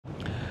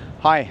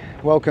Hi,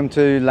 welcome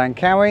to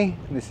Langkawi.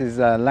 This is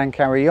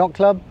Langkawi Yacht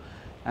Club,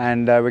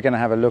 and we're going to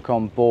have a look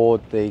on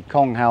board the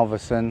Kong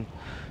Halvorsen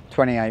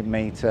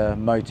 28-meter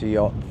motor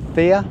yacht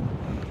THEA.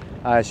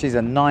 She's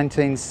a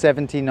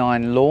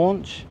 1979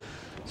 launch.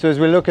 So as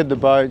we look at the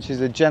boat,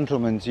 she's a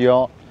gentleman's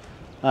yacht.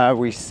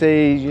 We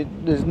see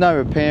there's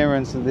no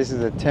appearance that this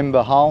is a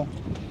timber hull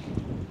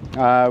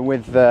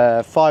with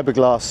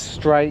fiberglass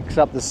strakes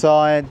up the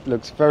side.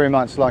 Looks very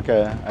much like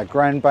a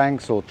Grand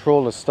Banks or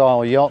trawler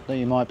style yacht that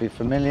you might be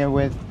familiar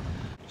with.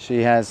 She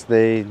has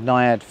the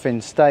Naiad fin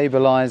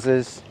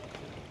stabilizers,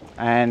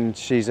 and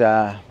she's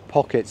a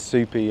pocket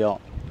super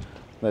yacht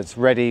that's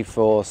ready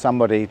for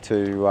somebody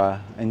to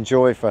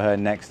enjoy for her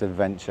next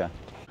adventure.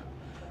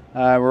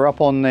 We're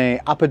up on the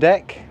upper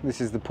deck.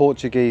 This is the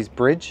Portuguese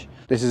bridge.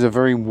 This is a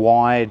very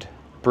wide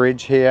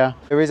bridge here.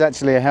 There is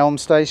actually a helm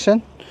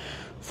station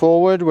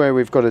forward where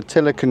we've got a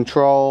tiller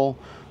control,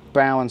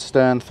 bow and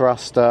stern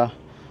thruster,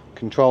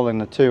 controlling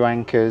the two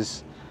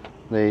anchors,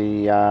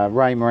 the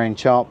Raymarine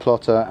chart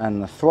plotter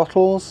and the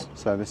throttles.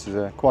 So this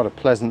is quite a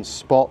pleasant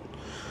spot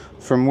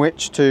from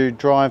which to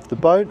drive the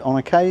boat on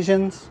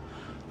occasions.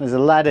 There's a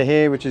ladder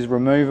here which is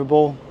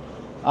removable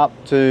up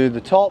to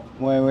the top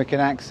where we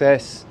can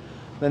access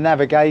the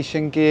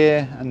navigation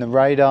gear and the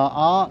radar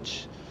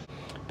arch.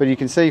 But you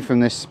can see from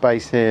this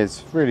space here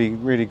it's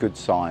really good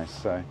size,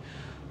 so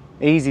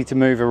easy to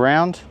move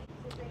around.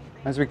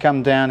 As we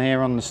come down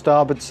here on the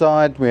starboard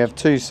side, we have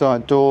two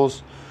side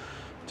doors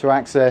to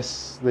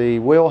access the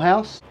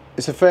wheelhouse.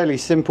 It's a fairly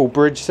simple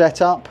bridge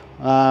setup,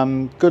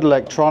 good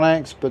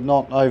electronics but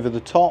not over the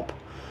top.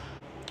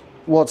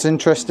 What's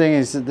interesting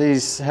is that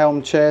these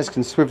helm chairs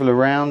can swivel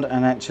around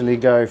and actually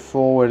go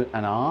forward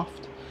and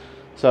aft,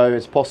 so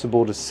it's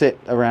possible to sit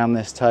around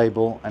this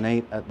table and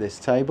eat at this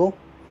table.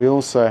 We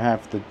also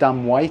have the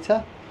dumb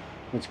waiter,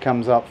 which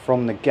comes up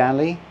from the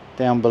galley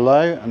down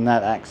below, and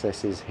that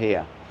access is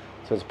here.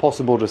 So it's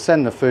possible to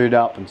send the food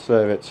up and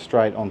serve it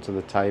straight onto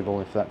the table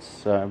if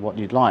that's what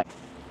you'd like.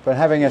 But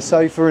having a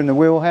sofa in the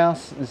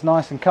wheelhouse is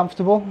nice and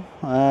comfortable.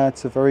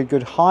 It's a very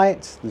good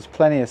height. There's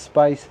plenty of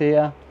space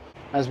here.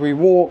 As we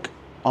walk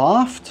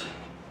aft,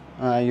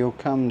 you'll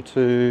come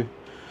to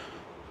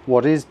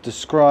what is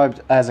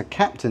described as a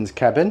captain's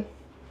cabin,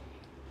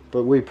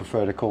 but we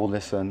prefer to call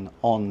this an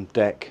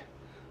on-deck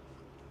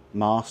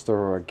master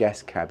or a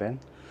guest cabin.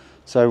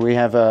 So we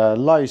have a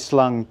low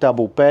slung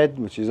double bed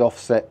which is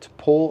offset to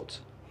port.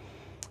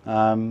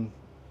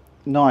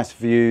 Nice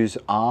views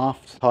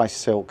aft. High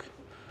silk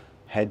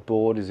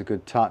headboard is a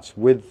good touch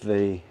with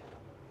the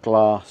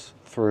glass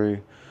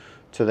through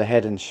to the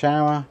head and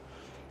shower.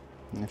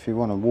 And if you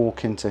want to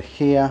walk into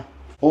here,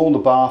 all the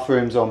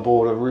bathrooms on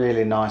board are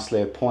really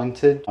nicely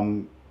appointed.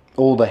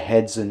 All the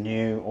heads are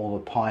new, all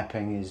the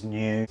piping is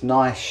new.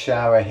 Nice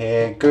shower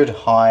here, good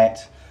height,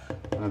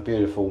 and a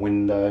beautiful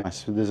window.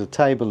 So there's a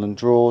table and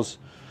drawers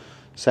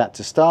sat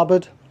to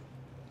starboard,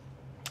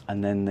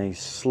 and then these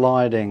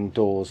sliding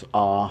doors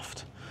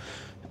aft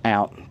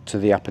out to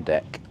the upper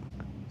deck.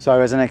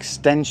 So as an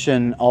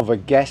extension of a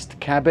guest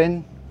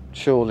cabin,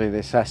 surely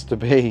this has to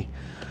be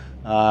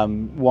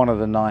one of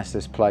the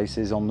nicest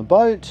places on the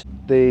boat.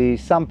 The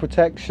sun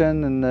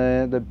protection and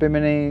the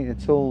bimini,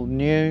 it's all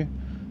new.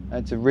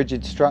 It's a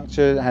rigid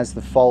structure. It has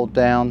the fold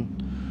down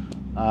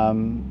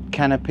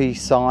canopy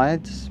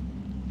sides,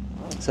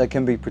 so it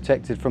can be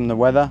protected from the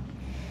weather,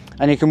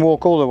 and you can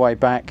walk all the way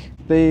back.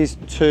 These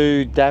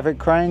two davit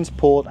cranes,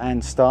 port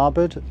and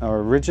starboard, are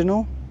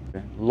original.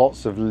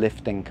 Lots of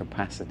lifting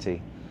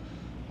capacity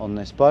on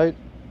this boat.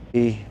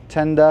 The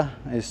tender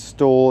is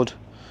stored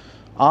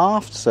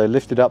aft, so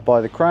lifted up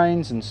by the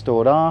cranes and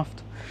stored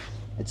aft.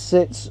 It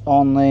sits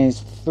on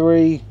these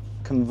three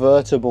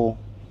convertible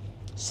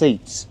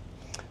seats.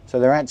 So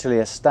they're actually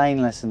a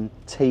stainless and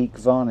teak,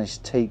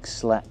 varnished teak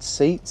slat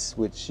seats,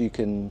 which you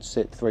can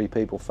sit 3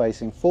 people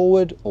facing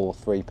forward or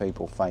 3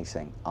 people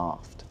facing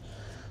aft.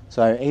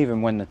 So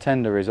even when the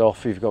tender is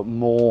off, you've got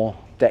more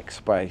deck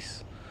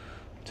space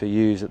to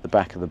use at the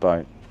back of the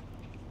boat.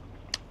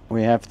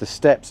 We have the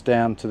steps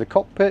down to the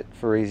cockpit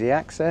for easy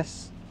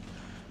access,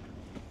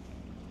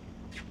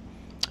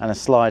 and a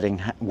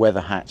sliding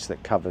weather hatch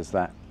that covers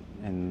that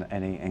in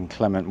any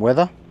inclement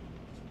weather.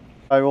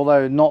 So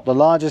although not the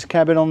largest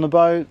cabin on the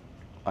boat,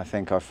 I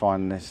think I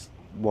find this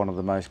one of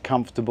the most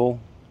comfortable,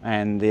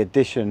 and the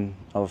addition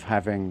of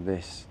having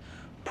this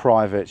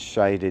private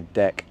shaded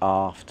deck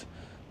aft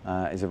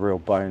is a real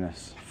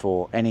bonus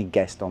for any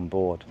guest on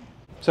board.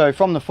 So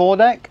from the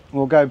foredeck,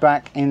 we'll go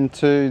back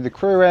into the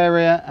crew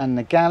area and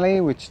the galley,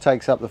 which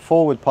takes up the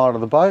forward part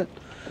of the boat.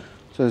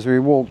 So as we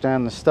walk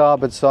down the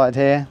starboard side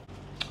here,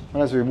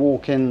 and as we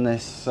walk in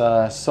this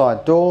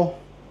side door,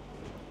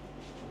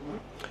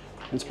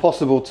 it's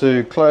possible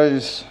to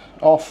close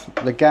off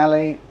the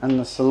galley and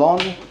the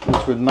salon,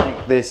 which would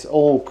make this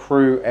all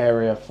crew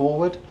area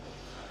forward.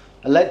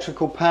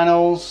 Electrical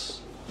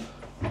panels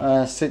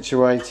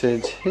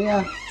situated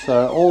here.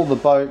 So all the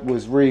boat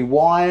was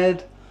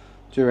rewired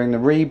during the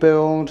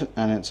rebuild,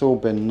 and it's all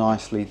been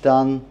nicely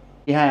done.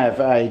 We have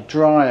a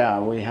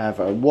dryer, we have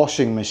a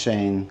washing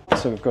machine,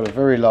 so we've got a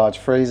very large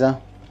freezer,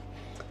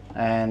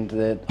 and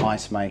the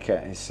ice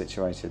maker is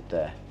situated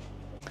there.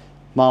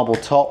 Marble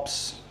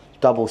tops,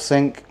 double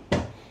sink.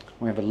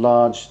 We have a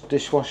large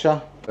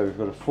dishwasher. So we've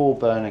got a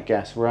 4-burner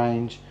gas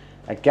range,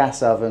 a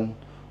gas oven,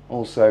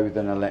 also with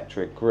an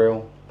electric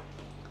grill,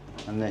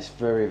 and this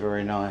very,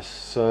 very nice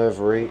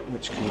servery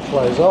which can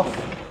close off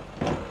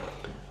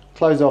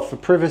for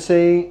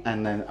privacy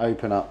and then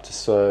open up to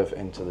serve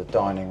into the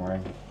dining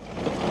room.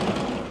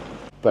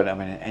 But I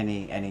mean,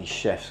 any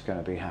chef's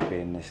going to be happy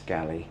in this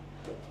galley.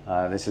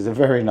 This is a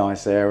very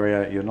nice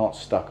area. You're not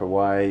stuck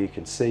away. You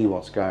can see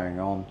what's going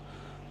on.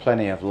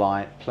 Plenty of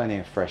light, plenty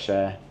of fresh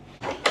air.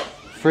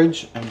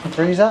 Fridge and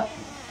freezer.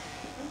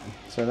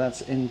 So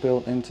that's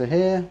inbuilt into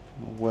here,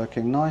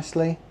 working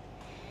nicely.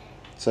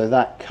 So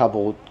that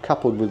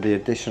coupled with the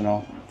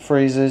additional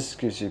freezers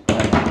gives you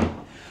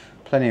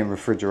plenty of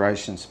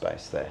refrigeration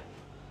space there.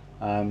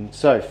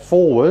 So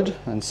forward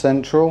and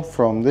central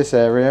from this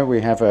area we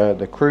have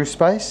the crew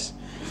space.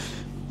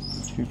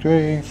 2,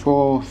 3,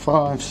 4,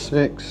 5,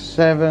 6,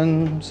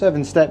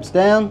 7 steps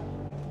down.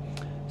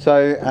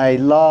 So a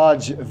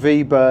large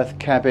V-berth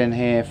cabin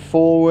here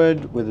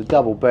forward with a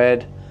double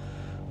bed.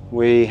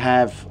 We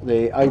have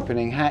the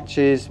opening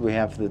hatches, we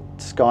have the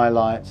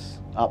skylights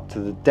up to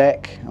the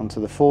deck,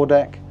 onto the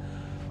foredeck.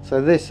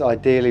 So this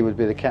ideally would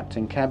be the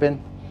captain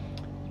cabin.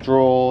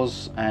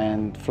 Drawers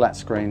and flat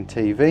screen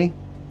TV.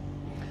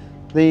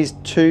 These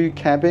 2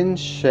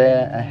 cabins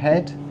share a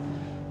head.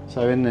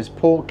 So in this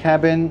port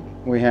cabin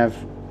we have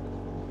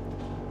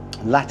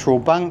lateral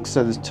bunks,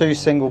 so there's 2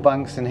 single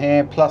bunks in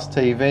here, plus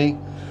TV,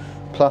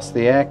 plus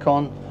the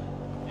aircon.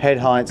 Head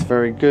height's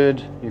very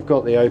good. You've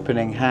got the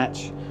opening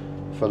hatch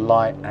for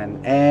light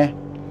and air,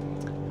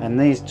 and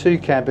these 2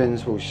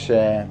 cabins will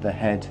share the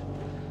head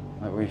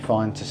that we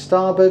find to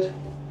starboard.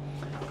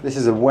 This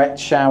is a wet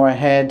shower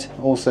head,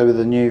 also with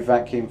a new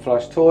vacuum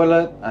flush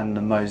toilet and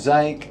the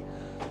mosaic,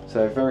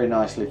 so very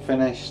nicely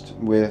finished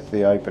with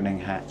the opening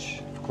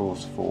hatch, of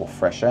course, for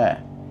fresh air.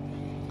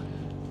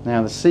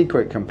 Now the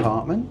secret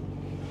compartment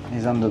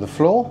is under the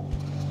floor.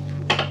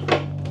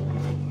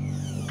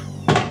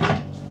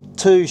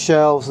 2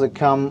 shelves that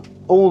come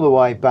all the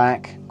way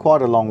back,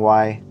 quite a long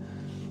way.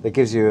 That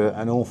gives you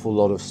an awful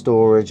lot of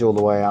storage all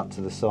the way up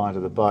to the side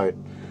of the boat.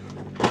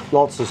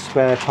 Lots of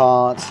spare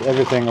parts,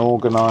 everything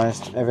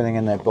organised, everything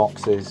in their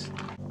boxes.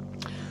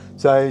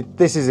 So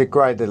this is a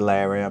great little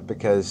area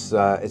because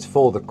it's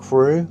for the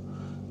crew,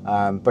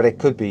 but it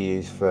could be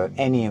used for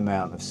any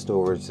amount of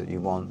storage that you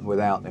want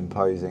without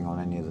imposing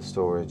on any of the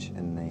storage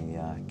in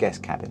the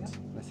guest cabins.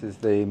 This is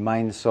the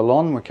main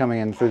salon. We're coming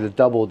in through the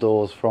double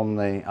doors from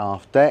the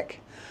aft deck,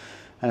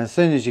 and as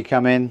soon as you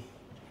come in,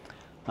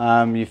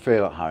 you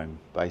feel at home,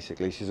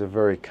 basically. This is a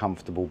very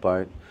comfortable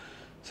boat.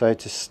 So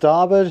to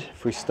starboard,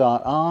 if we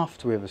start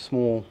aft, we have a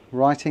small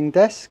writing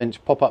desk,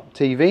 inch pop-up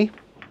TV,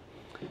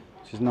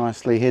 which is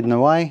nicely hidden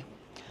away.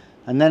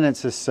 And then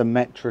it's a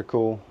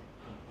symmetrical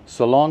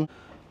salon,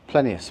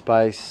 plenty of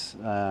space,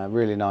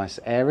 really nice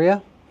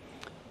area.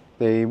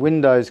 The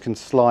windows can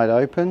slide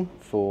open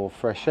for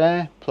fresh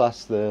air,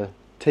 plus the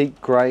teak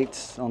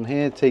grates on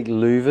here, teak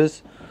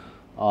louvers,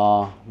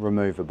 are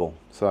removable.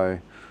 So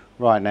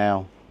right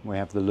now, we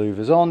have the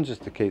louvers on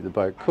just to keep the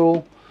boat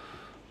cool,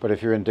 but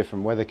if you're in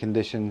different weather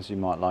conditions you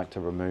might like to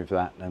remove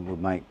that, and will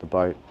make the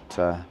boat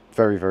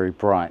very, very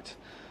bright.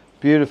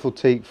 Beautiful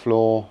teak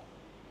floor,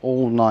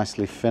 all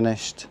nicely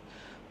finished,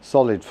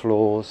 solid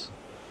floors.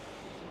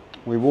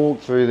 We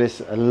walk through this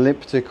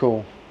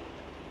elliptical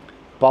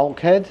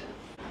bulkhead,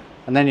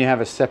 and then you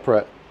have a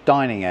separate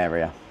dining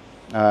area,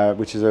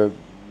 which is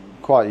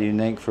quite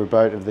unique for a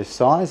boat of this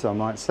size, I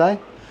might say.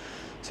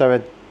 So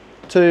a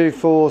 2,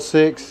 4,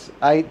 6,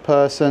 8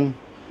 person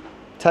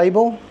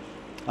table.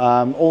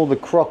 All the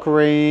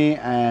crockery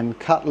and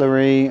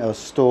cutlery are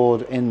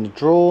stored in the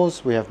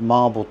drawers. We have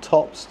marble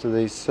tops to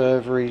these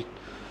servery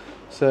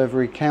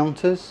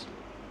counters.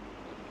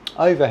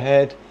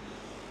 Overhead,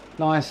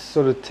 nice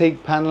sort of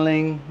teak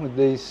paneling with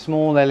these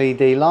small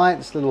LED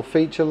lights, little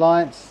feature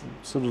lights,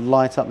 sort of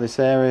light up this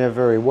area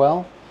very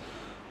well.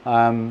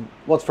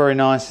 What's very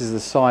nice is the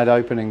side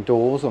opening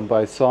doors on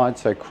both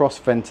sides, so cross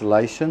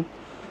ventilation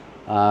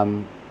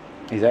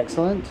is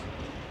excellent.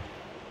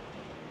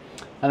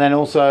 And then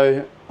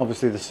also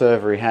obviously the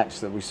servery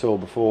hatch that we saw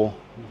before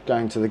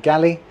going to the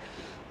galley,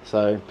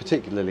 so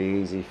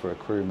particularly easy for a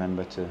crew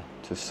member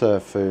to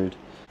serve food.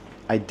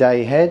 A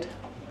day head,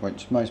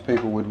 which most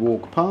people would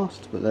walk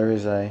past, but there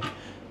is a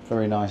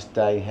very nice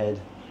day head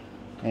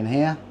in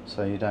here,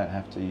 so you don't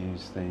have to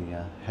use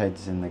the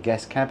heads in the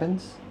guest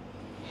cabins.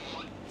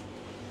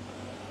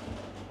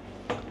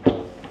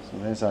 So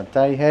there's our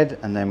day head,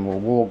 and then we'll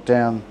walk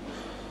down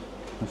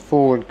the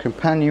forward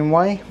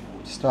companionway,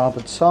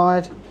 starboard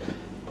side.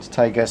 Let's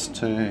take us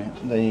to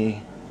the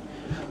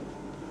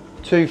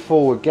 2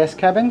 forward guest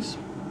cabins.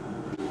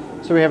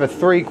 So we have a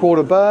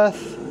 3/4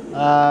 berth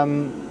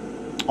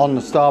on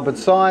the starboard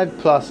side,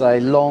 plus a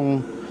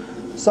long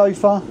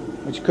sofa,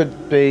 which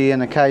could be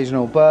an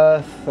occasional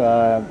berth,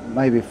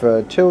 maybe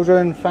for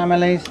children,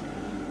 families.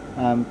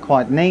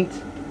 Quite neat.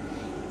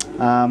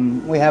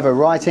 We have a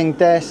writing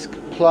desk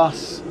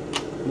plus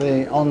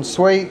the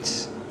ensuite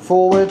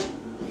forward,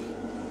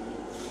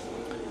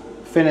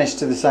 finished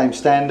to the same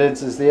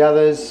standards as the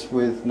others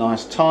with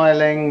nice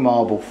tiling,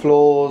 marble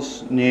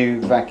floors, new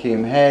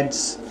vacuum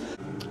heads.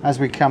 As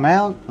we come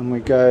out and we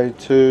go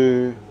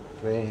to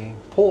the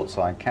port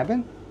side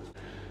cabin,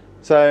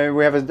 so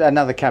we have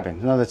another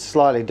cabin, another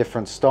slightly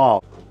different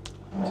style.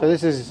 So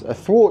this is a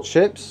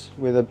thwartships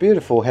with a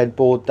beautiful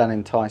headboard done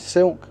in Thai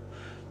silk.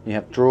 You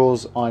have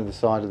drawers either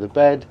side of the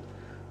bed,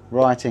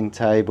 writing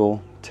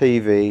table,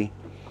 TV,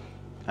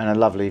 and a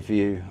lovely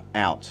view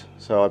out.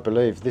 So I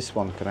believe this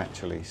one can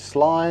actually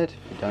slide.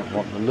 If you don't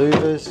want the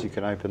louvers, you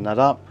can open that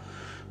up,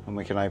 and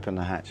we can open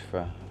the hatch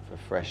for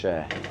fresh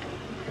air.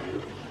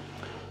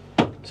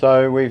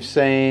 So we've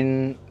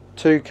seen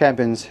two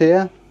cabins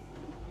here.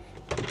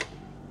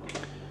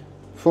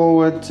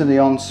 Forward to the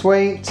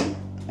ensuite,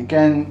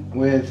 again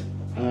with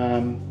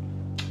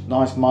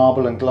nice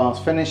marble and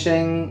glass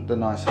finishing, the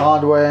nice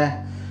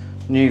hardware,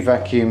 new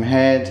vacuum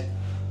head,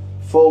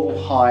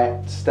 full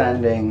height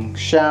standing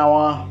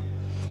shower.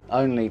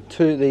 Only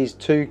these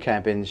two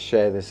cabins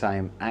share the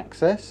same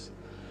access.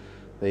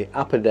 The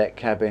upper deck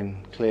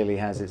cabin clearly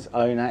has its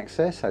own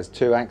access, has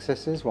two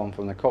accesses, one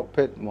from the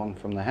cockpit and one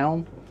from the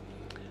helm.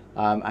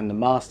 And the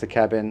master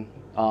cabin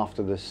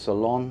after the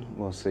salon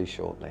we'll see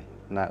shortly,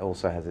 and that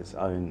also has its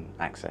own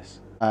access.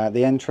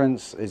 The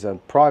entrance is a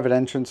private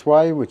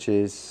entranceway which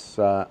is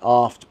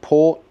aft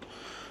port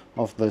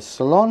of the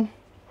salon.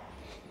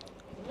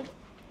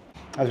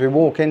 As we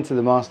walk into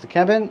the master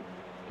cabin,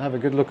 have a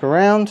good look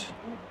around.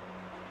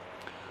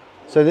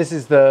 So this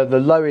is the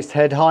lowest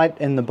head height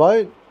in the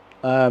boat,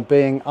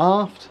 being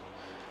aft.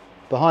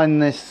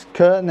 Behind this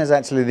curtain is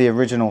actually the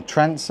original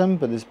transom,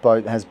 but this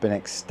boat has been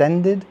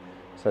extended,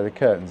 so the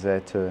curtain's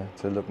there to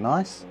look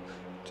nice,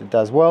 which it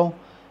does well.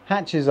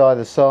 Hatches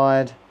either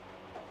side,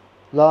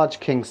 large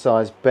king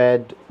size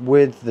bed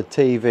with the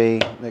TV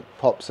that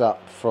pops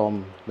up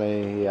from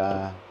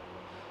the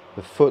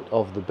foot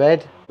of the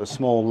bed, a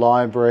small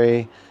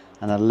library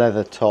and a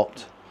leather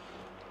topped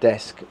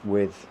desk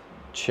with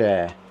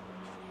chair.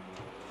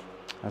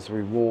 As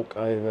we walk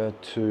over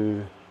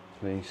to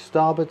the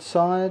starboard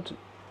side,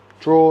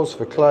 drawers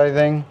for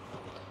clothing,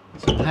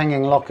 some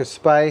hanging locker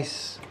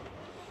space,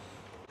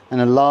 and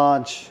a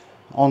large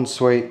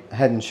ensuite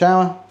head and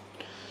shower.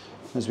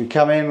 As we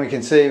come in, we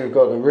can see we've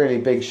got a really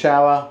big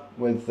shower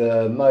with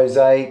the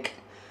mosaic,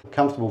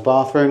 comfortable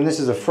bathroom. This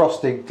is a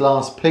frosted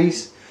glass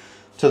piece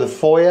to the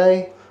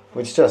foyer,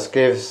 which just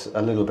gives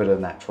a little bit of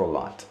natural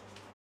light.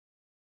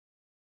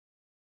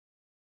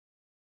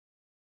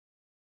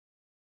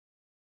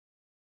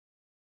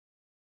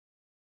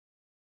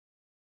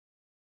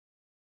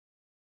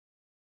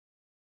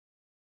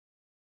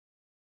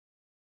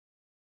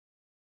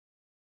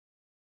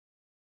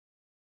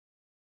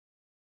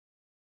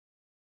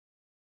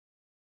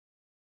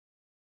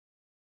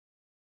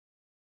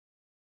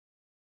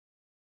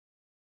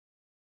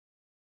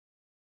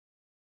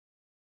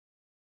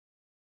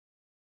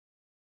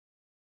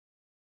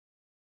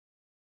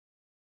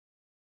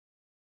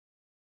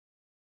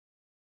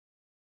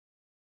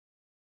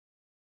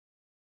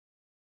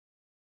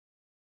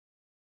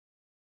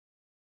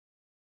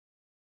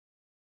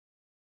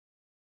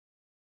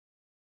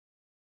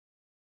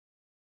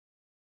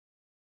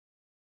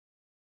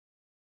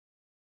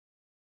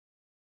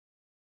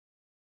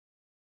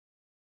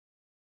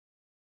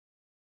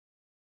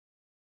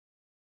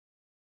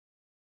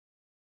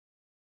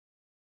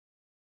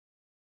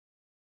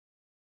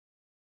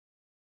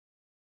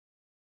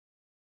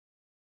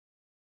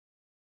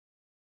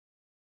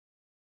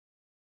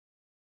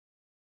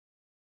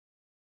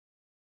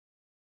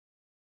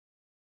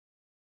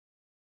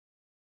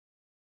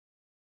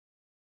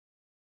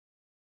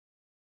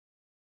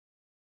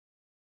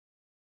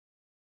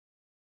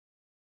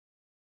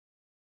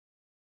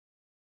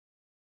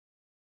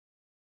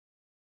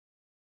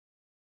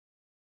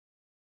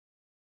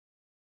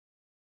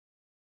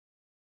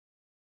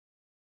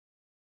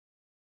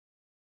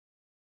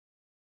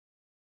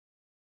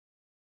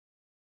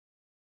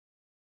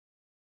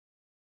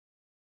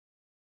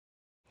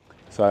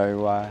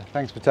 So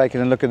thanks for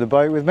taking a look at the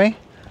boat with me,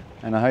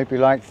 and I hope you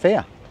like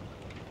THEA.